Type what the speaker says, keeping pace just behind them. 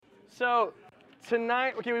So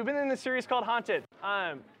tonight, okay, we've been in this series called Haunted,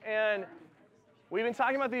 and we've been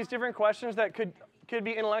talking about these different questions that could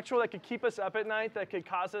be intellectual, that could keep us up at night, that could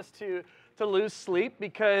cause us to lose sleep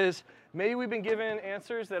because maybe we've been given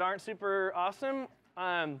answers that aren't super awesome,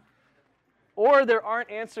 or there aren't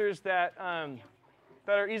answers that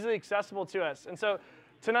that are easily accessible to us. And so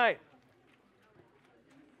tonight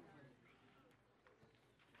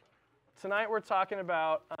we're talking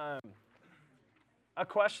about a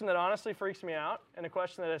question that honestly freaks me out and a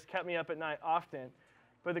question that has kept me up at night often.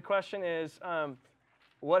 But the question is,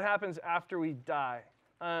 what happens after we die?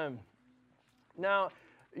 Now,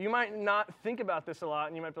 you might not think about this a lot,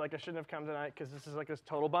 and you might be like, I shouldn't have come tonight because this is like this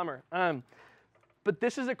total bummer. But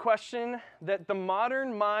this is a question that the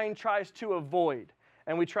modern mind tries to avoid.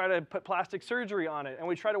 And we try to put plastic surgery on it, and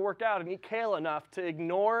we try to work out and eat kale enough to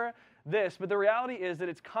ignore this. But the reality is that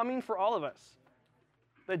it's coming for all of us.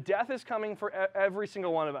 The death is coming for every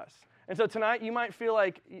single one of us. And so tonight you might feel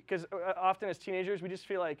like, because often as teenagers we just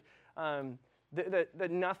feel like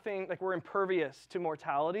that nothing, like we're impervious to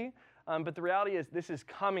mortality. But the reality is this is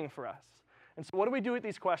coming for us. And so what do we do with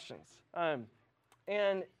these questions?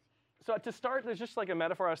 And so to start, there's just like a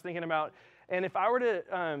metaphor I was thinking about. And if I were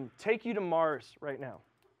to take you to Mars right now,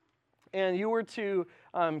 and you were to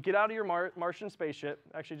get out of your Martian spaceship,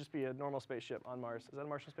 actually just be a normal spaceship on Mars. Is that a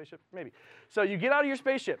Martian spaceship? Maybe. So you get out of your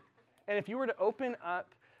spaceship, and if you were to open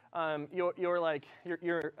up your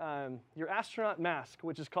astronaut mask,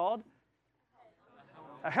 which is called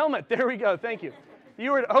a helmet. There we go. Thank you.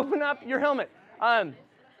 You were to open up your helmet, and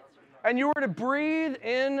you were to breathe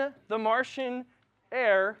in the Martian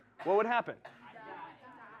air, what would happen?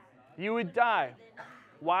 You would die.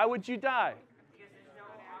 Why would you die?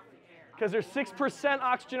 Because there's 6%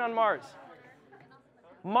 oxygen on Mars.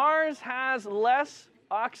 Mars has less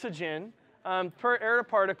oxygen per air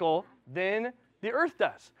particle than the Earth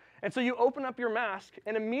does. And so you open up your mask,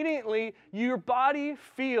 and immediately your body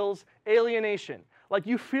feels alienation. Like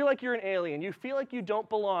you feel like you're an alien. You feel like you don't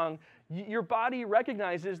belong. Your body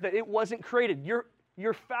recognizes that it wasn't created.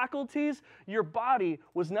 Your faculties, your body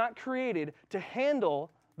was not created to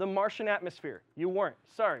handle the Martian atmosphere. You weren't.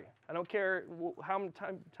 Sorry. I don't care how many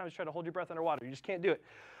times you try to hold your breath underwater. You just can't do it.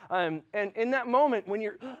 And in that moment, when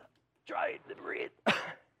you're trying to breathe,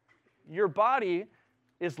 your body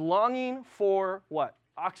is longing for what?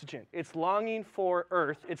 Oxygen. It's longing for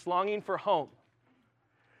Earth. It's longing for home.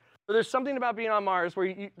 So there's something about being on Mars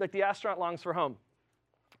where like the astronaut longs for home.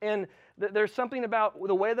 And there's something about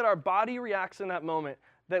the way that our body reacts in that moment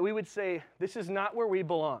that we would say, this is not where we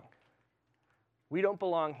belong. We don't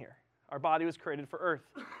belong here. Our body was created for Earth.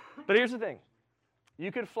 But here's the thing.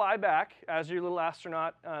 You could fly back as your little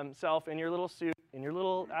astronaut self in your little suit, in your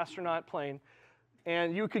little astronaut plane,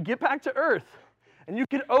 and you could get back to Earth. And you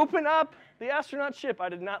could open up the astronaut ship. I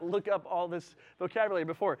did not look up all this vocabulary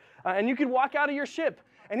before. And you could walk out of your ship.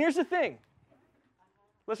 And here's the thing.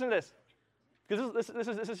 Listen to this. Because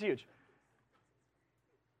this is huge.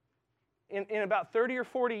 In about 30 or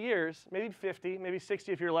 40 years, maybe 50, maybe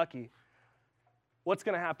 60 if you're lucky, what's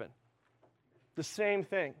going to happen? The same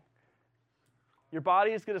thing. Your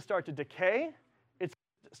body is going to start to decay. It's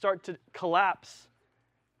going to start to collapse.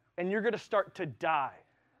 And you're going to start to die.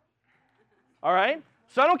 All right?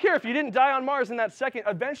 So I don't care if you didn't die on Mars in that second.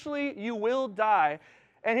 Eventually, you will die.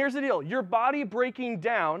 And here's the deal. Your body breaking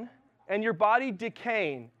down and your body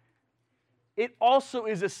decaying, it also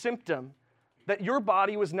is a symptom that your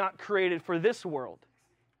body was not created for this world.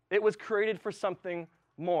 It was created for something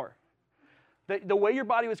more. The way your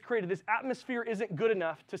body was created, this atmosphere isn't good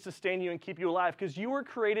enough to sustain you and keep you alive because you were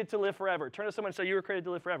created to live forever. Turn to someone and say, you were created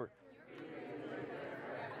to live forever.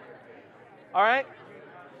 All right?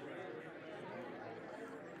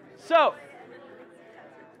 So,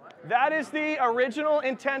 that is the original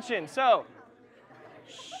intention. So,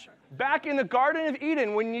 back in the Garden of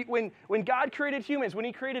Eden, when God created humans, when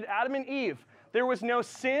he created Adam and Eve, there was no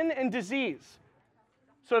sin and disease.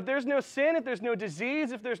 So if there's no sin, if there's no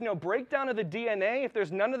disease, if there's no breakdown of the DNA, if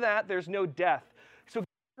there's none of that, there's no death. So God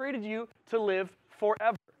created you to live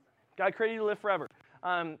forever. God created you to live forever.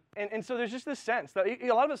 And so there's just this sense that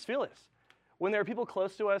a lot of us feel this. When there are people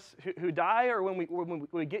close to us who die, or when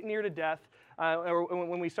we get near to death, or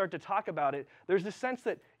when we start to talk about it, there's this sense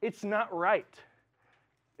that it's not right.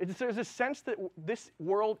 There's a sense that this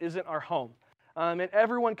world isn't our home. And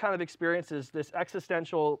everyone kind of experiences this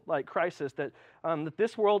existential crisis that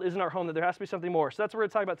this world isn't our home, that there has to be something more. So that's what we're going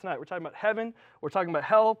to talk about tonight. We're talking about heaven, we're talking about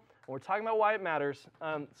hell, and we're talking about why it matters.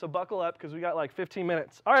 So buckle up because we got like 15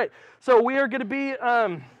 minutes. All right, so we are going to be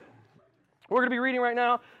reading right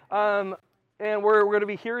now, and we're going to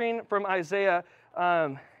be hearing from Isaiah.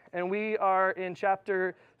 and we are in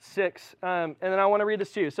chapter 6. And then I want to read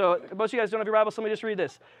this to you. So most of you guys don't have your Bible, so let me just read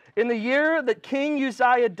this. In the year that King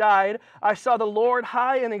Uzziah died, I saw the Lord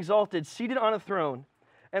high and exalted, seated on a throne,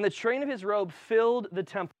 and the train of his robe filled the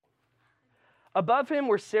temple. Above him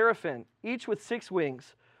were seraphim, each with 6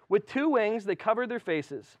 wings. With 2 wings they covered their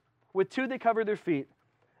faces, with 2 they covered their feet,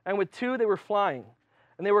 and with 2 they were flying.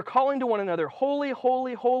 And they were calling to one another, Holy,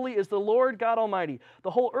 holy, holy is the Lord God Almighty.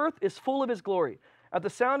 The whole earth is full of his glory. At the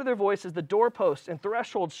sound of their voices, the doorposts and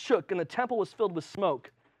thresholds shook, and the temple was filled with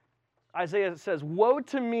smoke. Isaiah says, Woe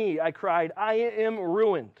to me, I cried, I am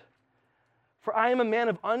ruined. For I am a man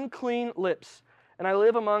of unclean lips, and I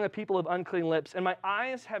live among a people of unclean lips, and my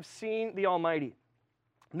eyes have seen the Almighty.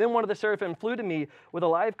 And then one of the seraphim flew to me with a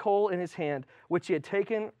live coal in his hand, which he had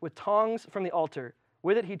taken with tongs from the altar.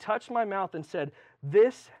 With it he touched my mouth and said,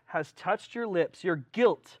 This has touched your lips. Your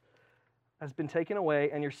guilt has been taken away,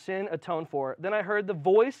 and your sin atoned for. Then I heard the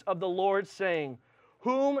voice of the Lord saying,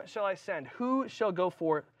 Whom shall I send? Who shall go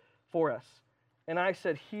for us? And I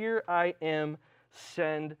said, Here I am,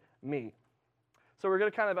 send me. So we're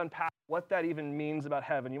going to kind of unpack what that even means about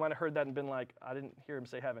heaven. You might have heard that and been like, I didn't hear him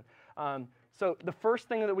say heaven. So the first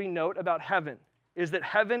thing that we note about heaven is that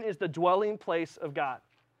heaven is the dwelling place of God.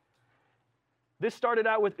 This started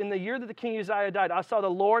out with, in the year that the king Uzziah died, I saw the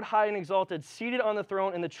Lord high and exalted, seated on the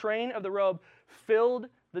throne, and the train of the robe filled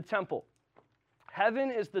the temple. Heaven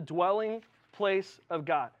is the dwelling place of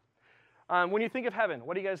God. When you think of heaven,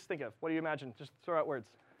 what do you guys think of? What do you imagine? Just throw out words.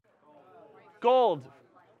 Gold,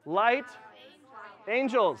 light,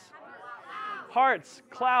 angels, hearts,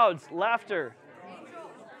 clouds, laughter.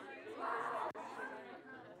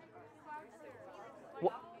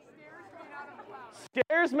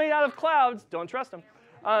 Stairs made out of clouds. Don't trust them.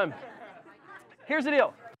 Here's the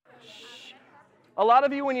deal. A lot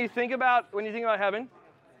of you, when you think about heaven,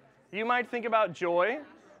 you might think about joy.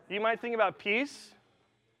 You might think about peace.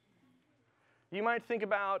 You might think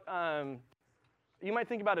about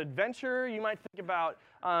adventure. You might think about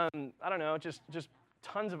I don't know, just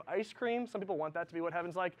tons of ice cream. Some people want that to be what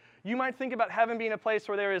heaven's like. You might think about heaven being a place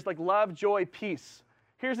where there is like love, joy, peace.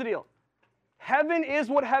 Here's the deal. Heaven is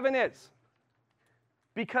what heaven is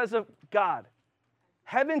because of God.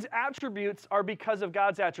 Heaven's attributes are because of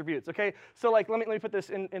God's attributes, okay? So like, let me put this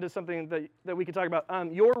into something that we can talk about.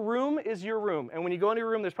 Your room is your room, and when you go into your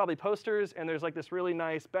room, there's probably posters, and there's like this really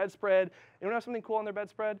nice bedspread. Anyone have something cool on their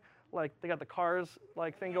bedspread? Like they got the Cars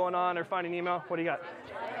like thing going on, or Finding Nemo. What do you got?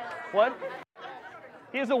 What?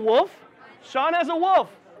 He has a wolf? Sean has a wolf.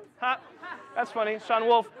 Huh? That's funny, Sean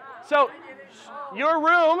Wolf. So your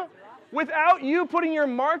room, without you putting your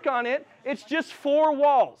mark on it, it's just 4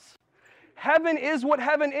 walls. Heaven is what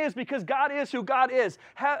heaven is because God is who God is.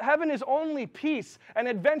 Heaven is only peace and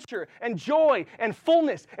adventure and joy and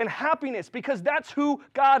fullness and happiness because that's who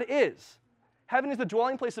God is. Heaven is the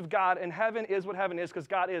dwelling place of God, and heaven is what heaven is because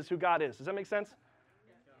God is who God is. Does that make sense?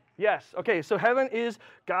 Yes. Okay, so heaven is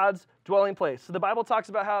God's dwelling place. So the Bible talks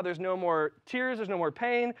about how there's no more tears, there's no more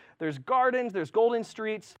pain, there's gardens, there's golden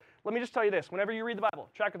streets. Let me just tell you this. Whenever you read the Bible,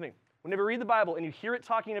 track with me. Whenever you read the Bible and you hear it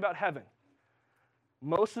talking about heaven,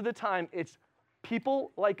 most of the time it's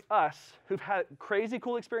people like us who've had crazy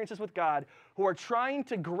cool experiences with God who are trying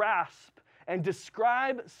to grasp and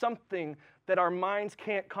describe something that our minds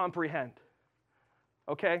can't comprehend.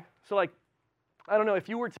 Okay? So like, I don't know, if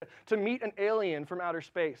you were to meet an alien from outer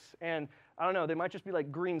space, and I don't know, they might just be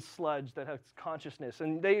like green sludge that has consciousness,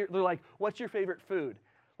 and they're like, what's your favorite food?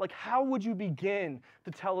 Like, how would you begin to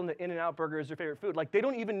tell them that In-N-Out Burger is your favorite food? Like, they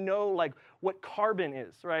don't even know, like, what carbon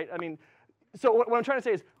is, right? I mean, so what I'm trying to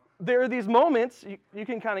say is, there are these moments, you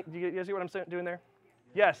can kind of, do you guys see what I'm doing there?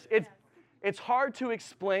 Yes, it's hard to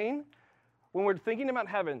explain when we're thinking about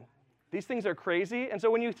heaven. These things are crazy, and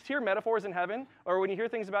so when you hear metaphors in heaven, or when you hear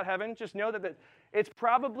things about heaven, just know that it's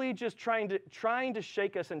probably just trying to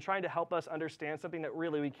shake us and trying to help us understand something that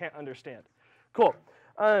really we can't understand. Cool.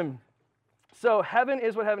 So heaven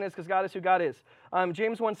is what heaven is because God is who God is.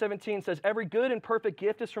 James 1:17 says, Every good and perfect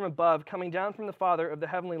gift is from above, coming down from the Father of the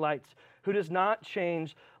heavenly lights, who does not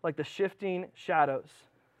change like the shifting shadows.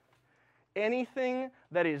 Anything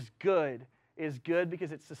that is good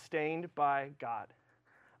because it's sustained by God.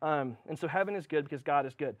 And so heaven is good because God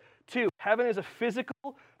is good. 2, heaven is a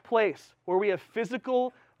physical place where we have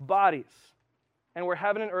physical bodies and where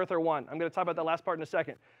heaven and earth are one. I'm going to talk about that last part in a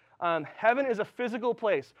second. Heaven is a physical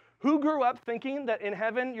place. Who grew up thinking that in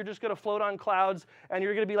heaven you're just going to float on clouds and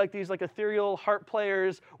you're going to be like these like ethereal harp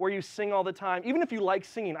players where you sing all the time? Even if you like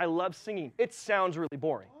singing, I love singing. It sounds really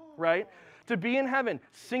boring, right? To be in heaven,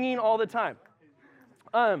 singing all the time.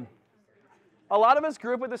 A lot of us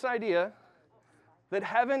grew up with this idea that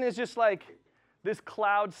heaven is just like this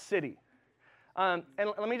cloud city. And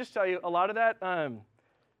let me just tell you, a lot of that, a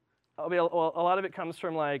lot of it comes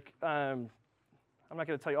from I'm not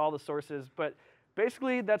going to tell you all the sources, but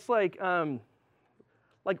basically that's like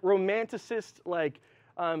romanticist,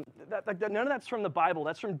 none of that's from the Bible.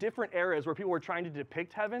 That's from different eras where people were trying to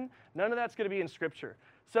depict heaven. None of that's going to be in Scripture.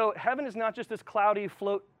 So heaven is not just this cloudy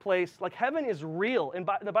float place. Like heaven is real. In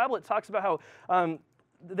the Bible, it talks about how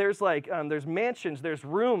there's mansions, there's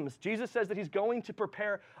rooms. Jesus says that he's going to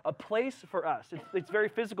prepare a place for us. It's very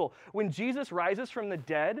physical. When Jesus rises from the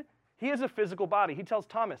dead, he has a physical body. He tells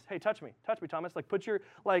Thomas, hey, touch me, Thomas. Put your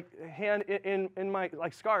hand in my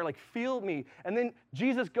scar, feel me. And then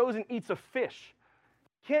Jesus goes and eats a fish.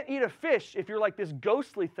 Can't eat a fish if you're this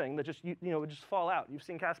ghostly thing that just would just fall out. You've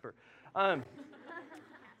seen Casper. And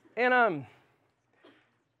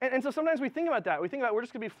so sometimes we think about that. We think about we're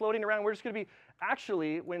just going to be floating around. We're just going to be,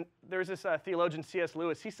 actually, when there's this theologian, C.S.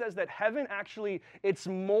 Lewis, he says that heaven actually, it's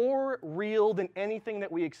more real than anything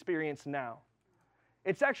that we experience now.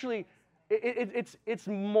 It's actually, it's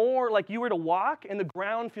more like you were to walk and the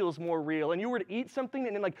ground feels more real. And you were to eat something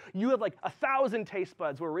and then you have 1,000 taste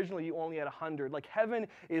buds where originally you only had 100. Heaven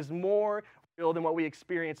is more real than what we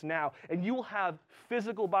experience now. And you will have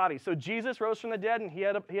physical bodies. So Jesus rose from the dead and he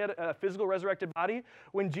had a physical resurrected body.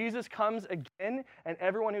 When Jesus comes again and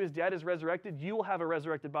everyone who is dead is resurrected, you will have a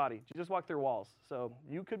resurrected body. Jesus walked through walls. So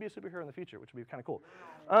you could be a superhero in the future, which would be kind of cool.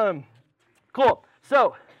 Cool.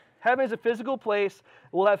 So heaven is a physical place.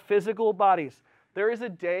 We'll have physical bodies. There is a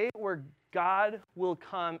day where God will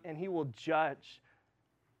come and he will judge.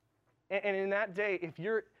 And in that day, if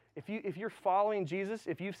you're following Jesus,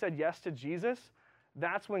 if you've said yes to Jesus,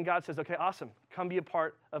 that's when God says, okay, awesome. Come be a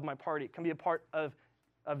part of my party. Come be a part of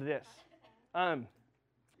this.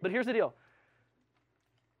 But here's the deal.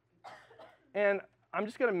 And I'm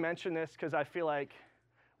just going to mention this because I feel like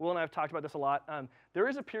Will and I have talked about this a lot. There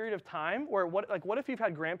is a period of time where what if you've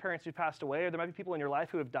had grandparents who passed away, or there might be people in your life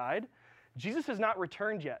who have died? Jesus has not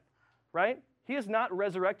returned yet, right? He has not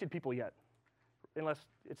resurrected people yet, unless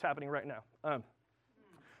it's happening right now.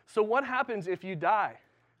 So what happens if you die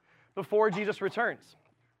before Jesus returns?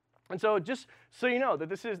 And so just so you know that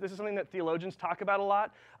this is something that theologians talk about a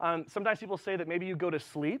lot. Sometimes people say that maybe you go to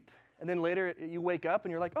sleep and then later you wake up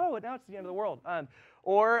and you're like, oh, now it's the end of the world.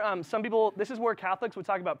 Or some people, this is where Catholics would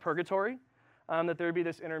talk about purgatory, that there would be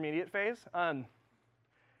this intermediate phase.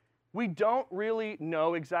 We don't really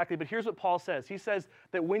know exactly, but here's what Paul says. He says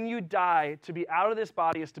that when you die, to be out of this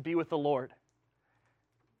body is to be with the Lord.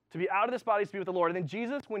 To be out of this body is to be with the Lord. And then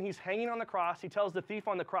Jesus, when he's hanging on the cross, he tells the thief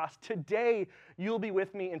on the cross, today you'll be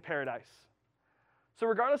with me in paradise. So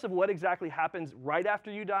regardless of what exactly happens right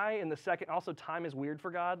after you die, in the second, also time is weird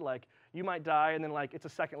for God. You might die and then it's a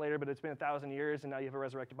second later, but it's been 1,000 years and now you have a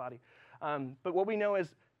resurrected body. But what we know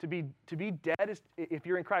is to be dead is, if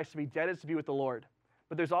you're in Christ, to be dead is to be with the Lord.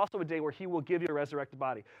 But there's also a day where he will give you a resurrected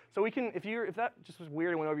body. So we can, if that just was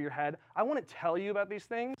weird and went over your head, I want to tell you about these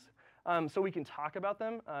things. So we can talk about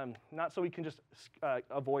them, not so we can just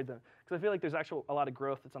avoid them. Because I feel like there's actually a lot of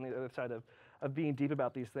growth that's on the other side of being deep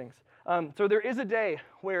about these things. So there is a day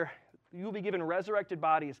where you'll be given resurrected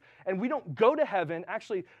bodies. And we don't go to heaven.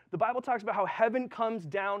 Actually, the Bible talks about how heaven comes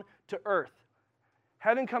down to earth.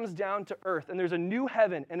 Heaven comes down to earth. And there's a new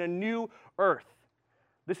heaven and a new earth.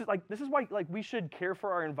 This is why we should care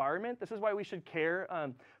for our environment. This is why we should care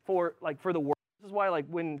for the world. This is why,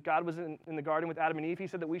 when God was in the garden with Adam and Eve, he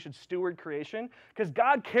said that we should steward creation, because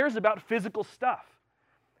God cares about physical stuff.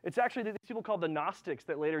 It's actually these people called the Gnostics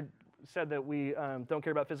that later said that we don't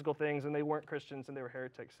care about physical things, and they weren't Christians, and they were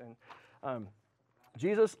heretics. And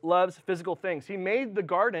Jesus loves physical things. He made the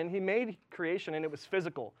garden, he made creation, and it was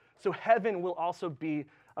physical. So heaven will also be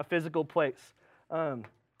a physical place.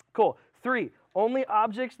 Cool. 3, only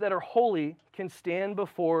objects that are holy can stand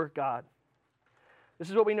before God. This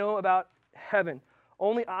is what we know about heaven.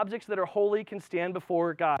 Only objects that are holy can stand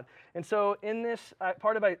before God. And so in this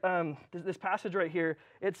part of this passage right here,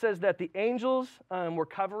 it says that the angels were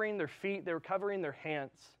covering their feet, they were covering their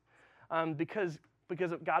hands because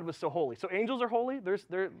God was so holy. So angels are holy,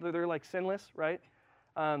 they're like sinless, right?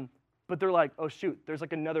 But they're like, oh shoot, there's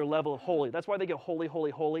another level of holy. That's why they get holy,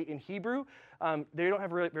 holy, holy. In Hebrew, they don't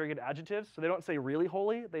have very good adjectives, so they don't say really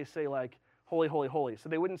holy, they say holy, holy, holy. So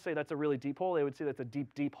they wouldn't say that's a really deep hole, they would say that's a deep,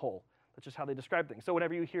 deep hole. That's just how they describe things. So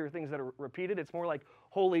whenever you hear things that are repeated, it's more like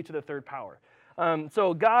holy to the third power.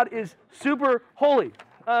 So God is super holy.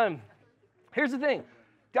 Here's the thing.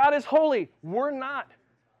 God is holy. We're not.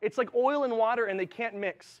 It's like oil and water, and they can't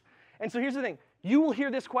mix. And so here's the thing. You will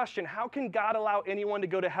hear this question. How can God allow anyone to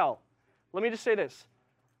go to hell? Let me just say this.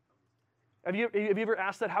 Have you ever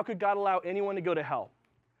asked that? How could God allow anyone to go to hell?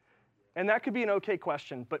 And that could be an okay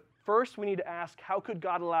question, but first we need to ask, how could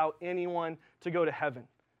God allow anyone to go to heaven?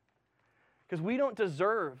 Because we don't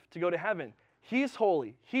deserve to go to heaven. He's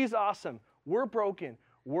holy. He's awesome. We're broken.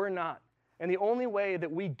 We're not. And the only way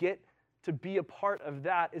that we get to be a part of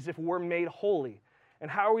that is if we're made holy. And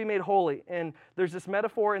how are we made holy? And there's this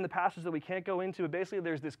metaphor in the passage that we can't go into, but basically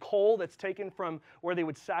there's this coal that's taken from where they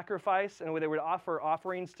would sacrifice and where they would offer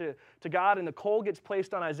offerings to God, and the coal gets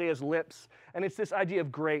placed on Isaiah's lips, and it's this idea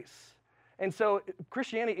of grace. And so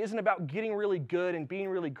Christianity isn't about getting really good and being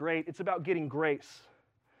really great, it's about getting grace.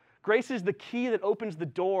 Grace is the key that opens the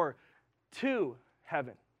door to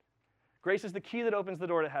heaven. Grace is the key that opens the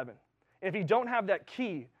door to heaven. And if you don't have that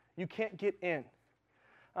key, you can't get in.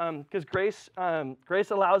 Because grace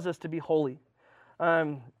allows us to be holy.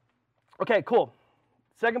 Okay, cool.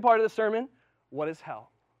 Second part of the sermon, what is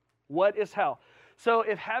hell? What is hell? So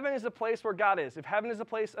if heaven is a place where God is, if heaven is a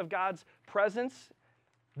place of God's presence,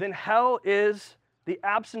 then hell is the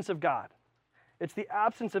absence of God. It's the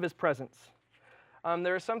absence of his presence.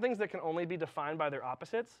 There are some things that can only be defined by their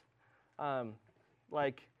opposites.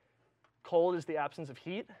 Like cold is the absence of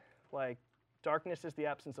heat. Like darkness is the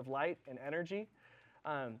absence of light and energy.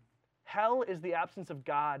 Hell is the absence of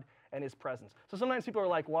God and his presence. So sometimes people are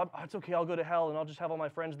like, well, it's okay, I'll go to hell and I'll just have all my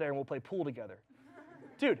friends there and we'll play pool together.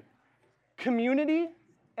 Dude, community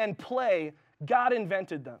and play, God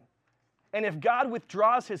invented them. And if God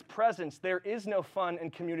withdraws his presence, there is no fun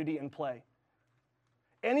and community and play.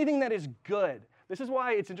 Anything that is good. This is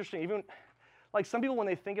why it's interesting. Even like some people, when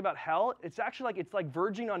they think about hell, it's actually like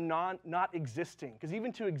verging on not existing. Because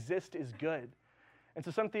even to exist is good. And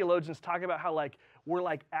so some theologians talk about how like we're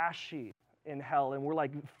like ashy in hell and we're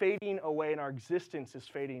like fading away and our existence is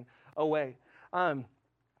fading away.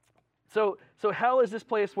 So hell is this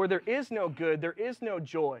place where there is no good, there is no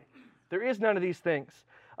joy, there is none of these things.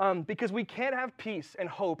 Because we can't have peace and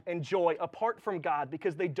hope and joy apart from God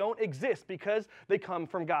because they don't exist because they come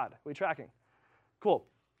from God. Are we tracking? Cool.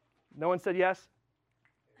 No one said yes?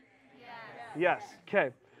 Yes.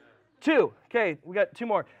 Okay. 2. Okay, we got 2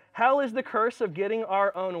 more. Hell is the curse of getting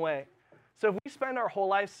our own way. So if we spend our whole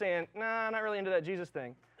life saying, nah, I'm not really into that Jesus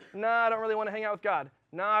thing. Nah, I don't really want to hang out with God.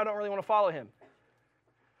 Nah, I don't really want to follow him.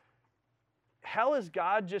 Hell is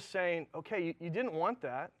God just saying, okay, you didn't want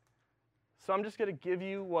that, so I'm just going to give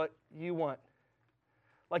you what you want.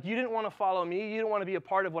 Like you didn't want to follow me, you didn't want to be a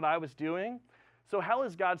part of what I was doing. So hell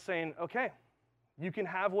is God saying, okay, you can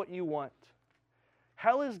have what you want.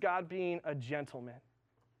 Hell is God being a gentleman.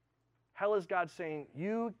 Hell is God saying,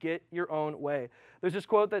 you get your own way. There's this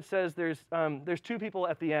quote that says there's 2 people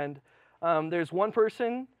at the end. There's one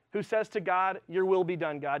person who says to God, your will be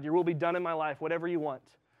done, God. Your will be done in my life, whatever you want.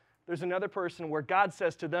 There's another person where God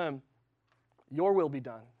says to them, your will be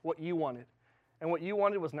done, what you wanted. And what you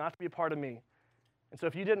wanted was not to be a part of me. And so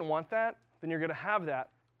if you didn't want that, then you're going to have that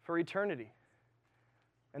for eternity.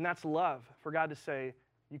 And that's love, for God to say,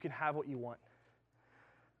 you can have what you want.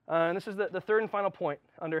 And this is the third and final point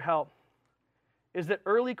under hell, is that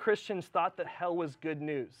early Christians thought that hell was good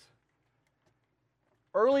news.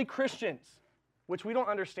 Early Christians, which we don't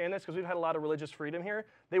understand this because we've had a lot of religious freedom here,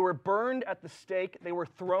 they were burned at the stake, they were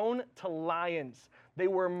thrown to lions, they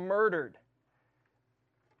were murdered.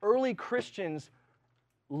 Early Christians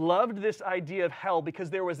loved this idea of hell because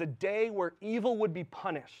there was a day where evil would be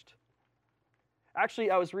punished.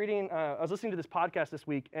 Actually, I was listening to this podcast this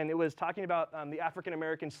week, and it was talking about the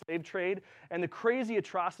African-American slave trade and the crazy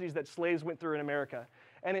atrocities that slaves went through in America.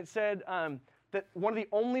 And it said that one of the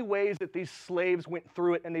only ways that these slaves went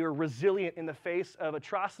through it and they were resilient in the face of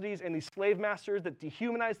atrocities and these slave masters that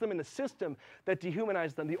dehumanized them and the system that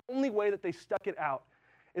dehumanized them, the only way that they stuck it out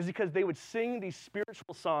is because they would sing these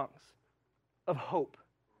spiritual songs of hope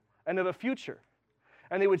and of a future.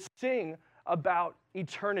 And they would sing about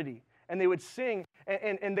eternity. And they would sing,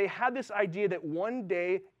 and they had this idea that one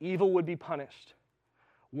day evil would be punished.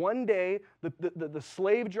 One day, the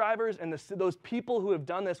slave drivers and those people who have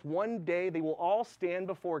done this, one day they will all stand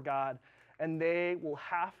before God and they will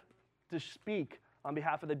have to speak on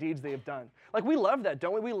behalf of the deeds they have done. Like we love that,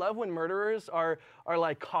 don't we? We love when murderers are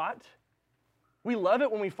like caught. We love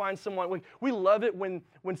it when we find someone, we love it when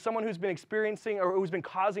someone who's been experiencing or who's been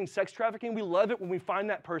causing sex trafficking, we love it when we find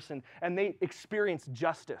that person and they experience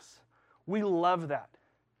justice. We love that.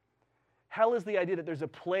 Hell is the idea that there's a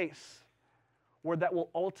place where that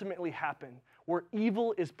will ultimately happen, where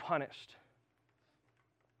evil is punished.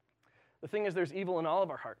 The thing is, there's evil in all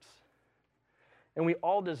of our hearts, and we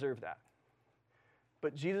all deserve that.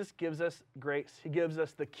 But Jesus gives us grace. He gives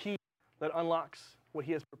us the key that unlocks what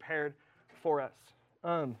he has prepared for us.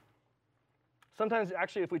 Sometimes,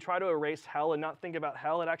 actually, if we try to erase hell and not think about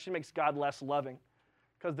hell, it actually makes God less loving.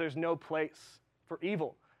 because there's no place for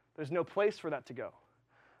evil. There's no place for that to go.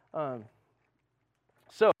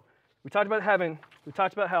 So we talked about heaven. We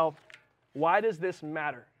talked about hell. Why does this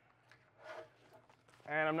matter?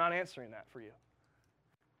 And I'm not answering that for you.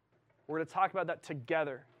 We're going to talk about that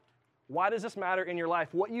together. Why does this matter in your life?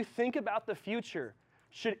 What you think about the future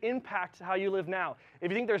should impact how you live now.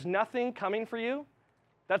 If you think there's nothing coming for you,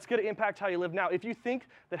 that's going to impact how you live now. If you think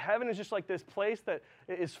that heaven is just like this place that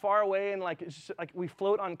is far away and like it's just like we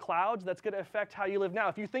float on clouds, that's going to affect how you live now.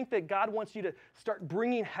 If you think that God wants you to start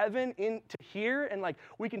bringing heaven into here and like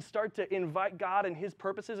we can start to invite God and his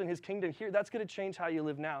purposes and his kingdom here, that's going to change how you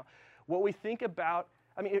live now. What we think about,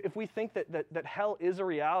 I mean, if we think that hell is a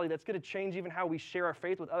reality, that's going to change even how we share our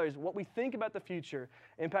faith with others. What we think about the future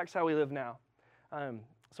impacts how we live now. So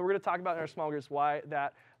we're going to talk about in our small groups why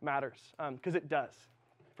that matters, because it does.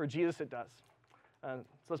 For Jesus, it does. So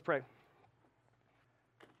let's pray.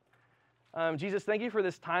 Jesus, thank you for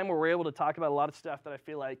this time where we're able to talk about a lot of stuff that I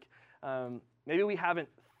feel like maybe we haven't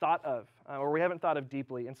thought of or we haven't thought of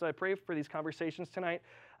deeply. And so I pray for these conversations tonight.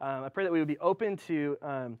 I pray that we would be open to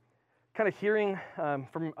kind of hearing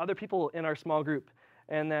from other people in our small group,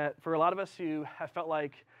 and that for a lot of us who have felt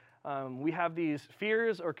like we have these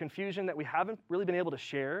fears or confusion that we haven't really been able to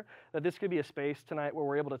share, that this could be a space tonight where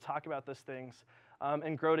we're able to talk about those things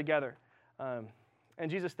and grow together. And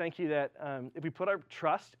Jesus, thank you that if we put our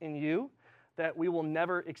trust in you, that we will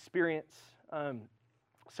never experience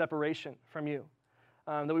separation from you.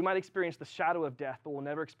 That we might experience the shadow of death, but we'll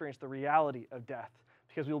never experience the reality of death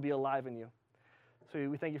because we will be alive in you. So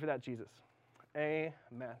we thank you for that, Jesus.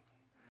 Amen.